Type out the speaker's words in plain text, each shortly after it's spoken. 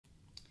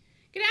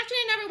Good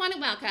afternoon, everyone, and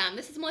welcome.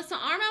 This is Melissa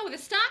Armo with a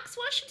stock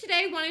swoosh.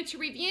 Today, I wanted to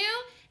review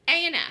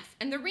A&F,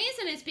 and the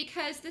reason is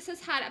because this has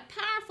had a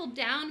powerful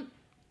down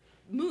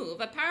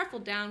move, a powerful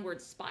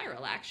downward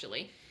spiral,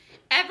 actually,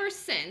 ever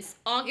since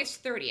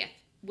August 30th,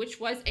 which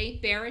was a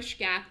bearish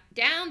gap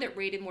down that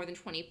rated more than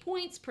 20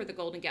 points per the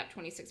Golden Gap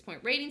 26-point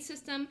rating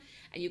system.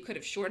 And you could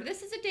have shorted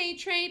this as a day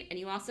trade, and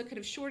you also could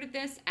have shorted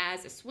this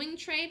as a swing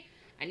trade,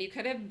 and you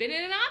could have been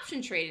in an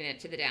option trade in it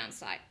to the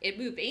downside. It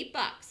moved $8.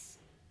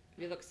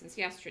 If you look since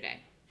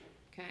yesterday,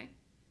 okay?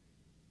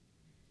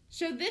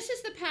 So this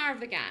is the power of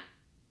the gap.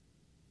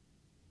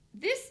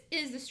 This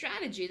is the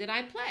strategy that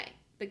I play,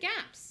 the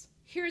gaps.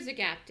 Here's a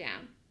gap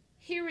down.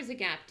 Here is a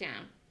gap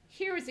down.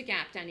 Here is a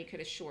gap down you could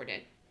have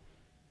shorted.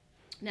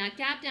 Now, it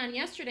gap down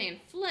yesterday and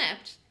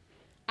flipped.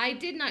 I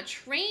did not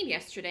trade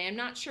yesterday. I'm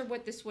not sure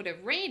what this would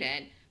have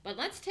rated, but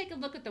let's take a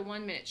look at the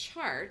 1-minute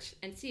chart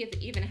and see if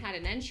it even had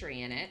an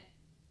entry in it.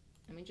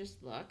 Let me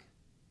just look.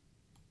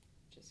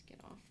 Just get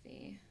off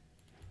the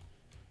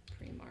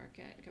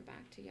pre-market, go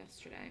back to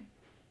yesterday.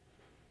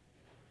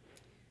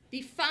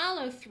 The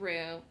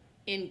follow-through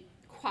in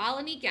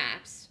quality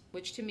gaps,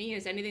 which to me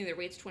is anything that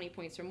rates 20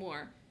 points or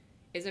more,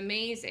 is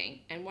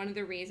amazing, and one of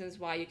the reasons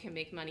why you can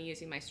make money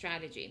using my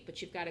strategy.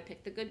 But you've got to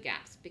pick the good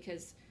gaps,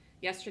 because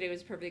yesterday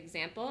was a perfect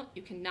example.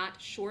 You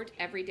cannot short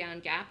every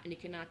down gap, and you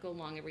cannot go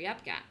long every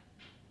up gap.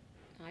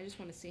 I just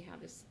want to see how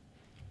this...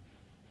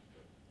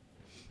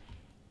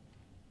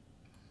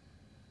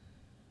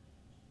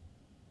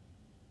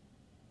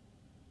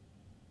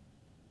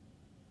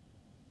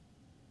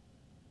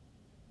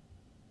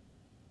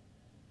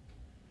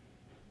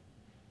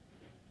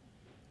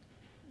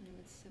 I'm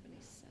at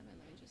 77.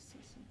 Let me just see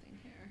something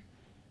here.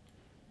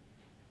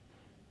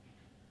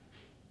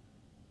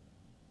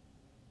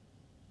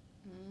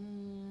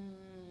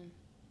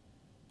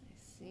 I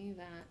see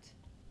that.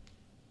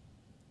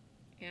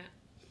 Yeah.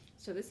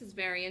 So this is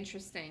very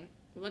interesting.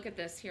 Look at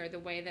this here, the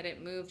way that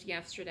it moved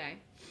yesterday.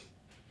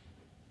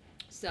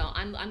 So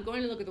I'm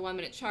going to look at the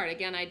 1-minute chart.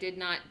 Again, I did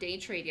not day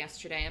trade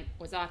yesterday. I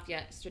was off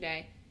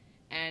yesterday,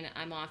 and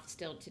I'm off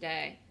still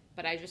today.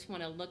 But I just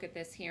want to look at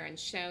this here and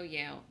show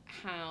you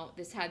how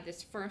this had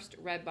this first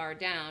red bar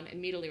down,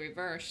 immediately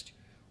reversed,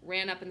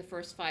 ran up in the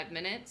first 5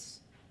 minutes,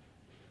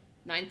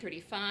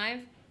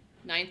 9:35,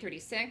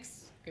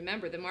 9:36.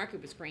 Remember, the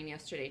market was green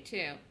yesterday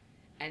too,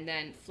 and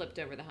then flipped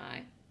over the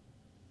high.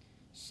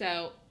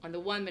 So on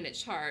the 1-minute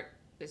chart,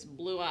 this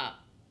blew up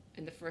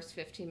in the first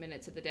 15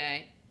 minutes of the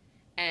day,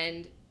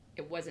 and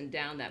it wasn't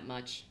down that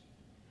much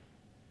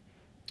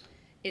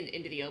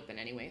into the open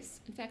anyways.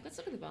 In fact, let's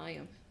look at the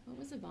volume. What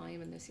was the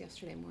volume in this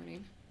yesterday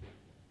morning?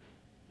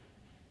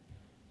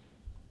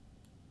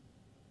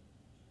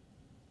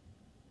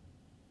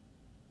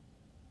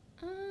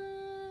 It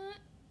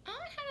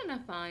had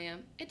enough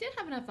volume. It did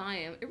have enough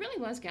volume. It really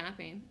was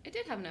gapping. It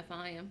did have enough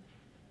volume.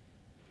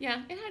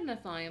 Yeah, it had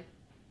enough volume.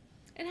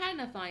 It had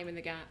enough volume in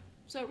the gap.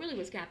 So it really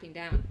was gapping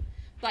down.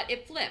 But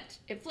it flipped.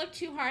 It flipped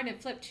too hard and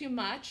it flipped too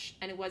much,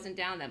 and it wasn't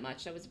down that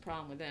much. That was the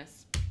problem with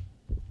this.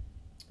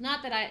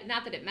 Not that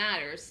it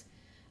matters.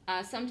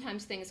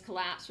 Sometimes things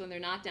collapse when they're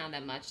not down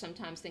that much.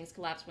 Sometimes things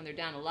collapse when they're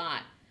down a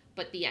lot.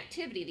 But the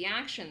activity, the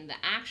action,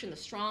 the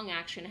strong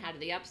action had to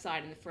the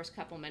upside in the first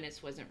couple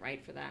minutes wasn't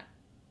right for that.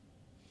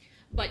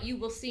 But you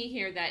will see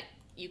here that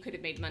you could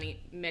have made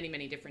money many,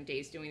 many different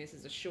days doing this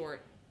as a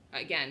short.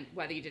 Again,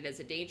 whether you did it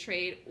as a day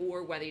trade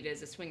or whether you did it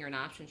as a swing or an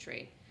option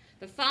trade.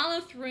 The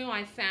follow-through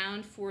I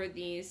found for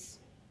these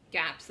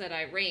gaps that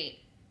I rate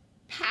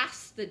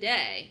past the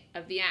day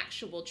of the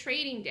actual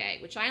trading day,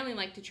 which I only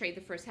like to trade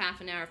the first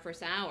half an hour,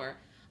 first hour,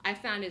 I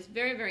found is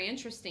very, very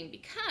interesting,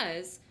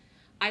 because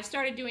I've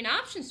started doing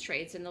options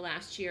trades in the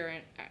last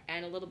year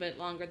and a little bit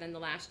longer than the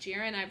last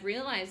year, and I've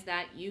realized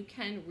that you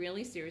can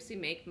really seriously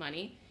make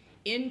money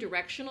in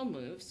directional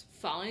moves,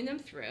 following them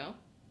through.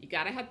 You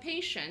got to have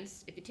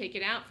patience if you take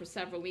it out for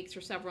several weeks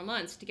or several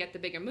months to get the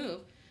bigger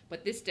move,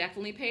 but this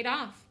definitely paid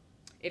off.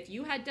 If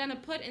you had done a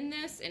put in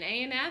this, an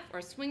A&F, or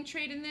a swing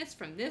trade in this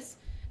from this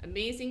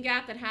amazing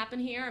gap that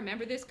happened here,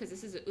 remember this,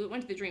 because it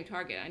went to the dream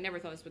target. I never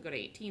thought this would go to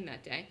 18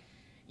 that day.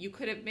 You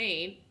could have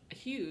made a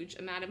huge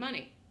amount of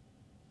money,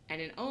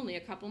 and in only a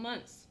couple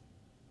months.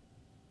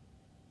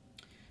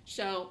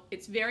 So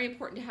it's very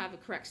important to have a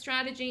correct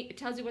strategy. It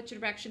tells you what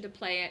direction to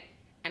play it,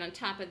 and on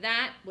top of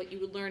that, what you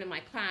would learn in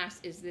my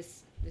class is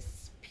this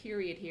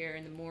period here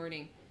in the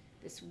morning,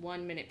 this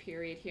 1-minute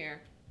period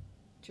here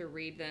to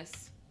read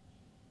this.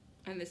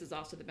 And this is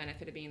also the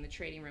benefit of being in the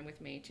trading room with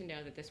me, to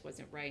know that this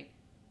wasn't right.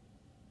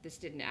 This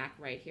didn't act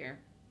right here.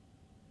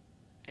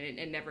 And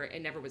it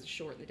never was a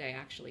short in the day,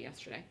 actually,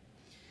 yesterday.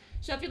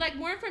 So if you'd like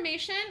more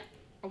information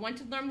or want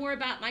to learn more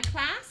about my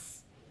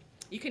class,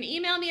 you can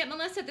email me at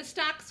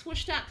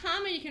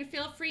melissa@thestockswoosh.com, and you can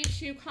feel free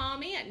to call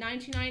me at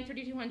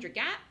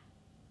 929-3200-GAP.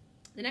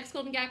 The next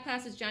Golden Gap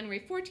class is January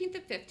 14th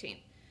and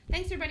 15th.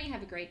 Thanks, everybody.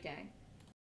 Have a great day.